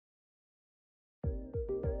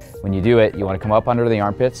When you do it, you want to come up under the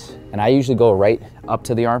armpits, and I usually go right up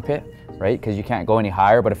to the armpit, right? Because you can't go any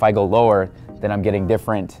higher, but if I go lower, then I'm getting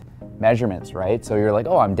different measurements, right? So you're like,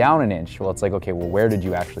 oh, I'm down an inch. Well, it's like, okay, well, where did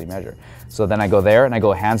you actually measure? So then I go there and I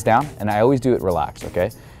go hands down, and I always do it relaxed,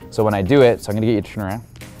 okay? So when I do it, so I'm gonna get you to turn around.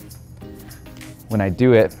 When I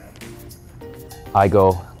do it, I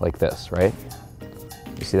go like this, right?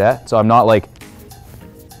 You see that? So I'm not like,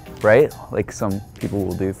 right? Like some people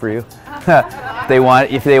will do for you.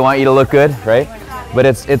 if they want you to look good, right? But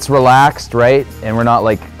it's relaxed, right? And we're not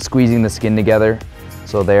like squeezing the skin together.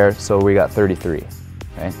 So there, so we got 33,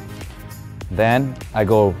 okay? Then I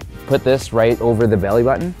go put this right over the belly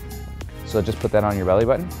button. So just put that on your belly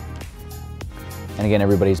button. And again,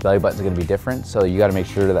 everybody's belly button is gonna be different. So you gotta make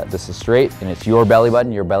sure that this is straight and it's your belly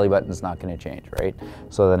button is not gonna change, right?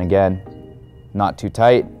 So then again, not too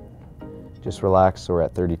tight, just relax, so we're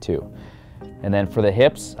at 32. And then for the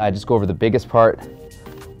hips, I just go over the biggest part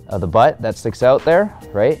of the butt that sticks out there,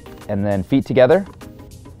 right? And then feet together,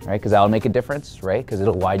 right? Because that'll make a difference, right? Because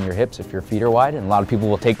it'll widen your hips if your feet are wide. And a lot of people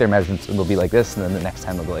will take their measurements and they'll be like this, and then the next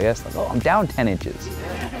time they'll go like this, like, oh, I'm down 10 inches.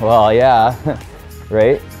 Well, yeah,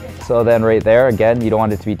 right? So then right there, again, you don't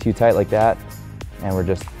want it to be too tight like that. And we're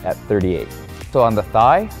just at 38. So on the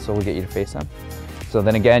thigh, so we'll get you to face them. So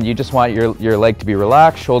then again, you just want your leg to be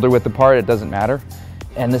relaxed, shoulder width apart, it doesn't matter.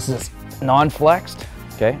 And this is non-flexed,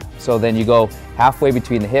 okay? So then you go halfway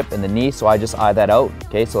between the hip and the knee, so I just eye that out,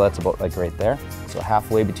 okay? So that's about like right there. So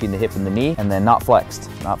halfway between the hip and the knee, and then not flexed,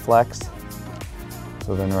 not flexed.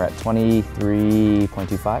 So then we're at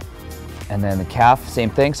 23.25. And then the calf, same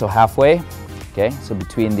thing, so halfway, okay? So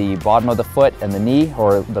between the bottom of the foot and the knee,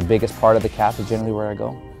 or the biggest part of the calf is generally where I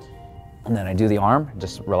go. And then I do the arm,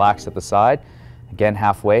 just relax at the side. Again,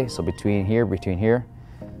 halfway, so between here,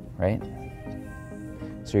 right?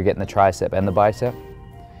 So you're getting the tricep and the bicep.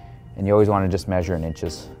 And you always want to just measure in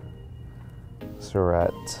inches. So we're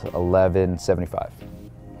at 1175.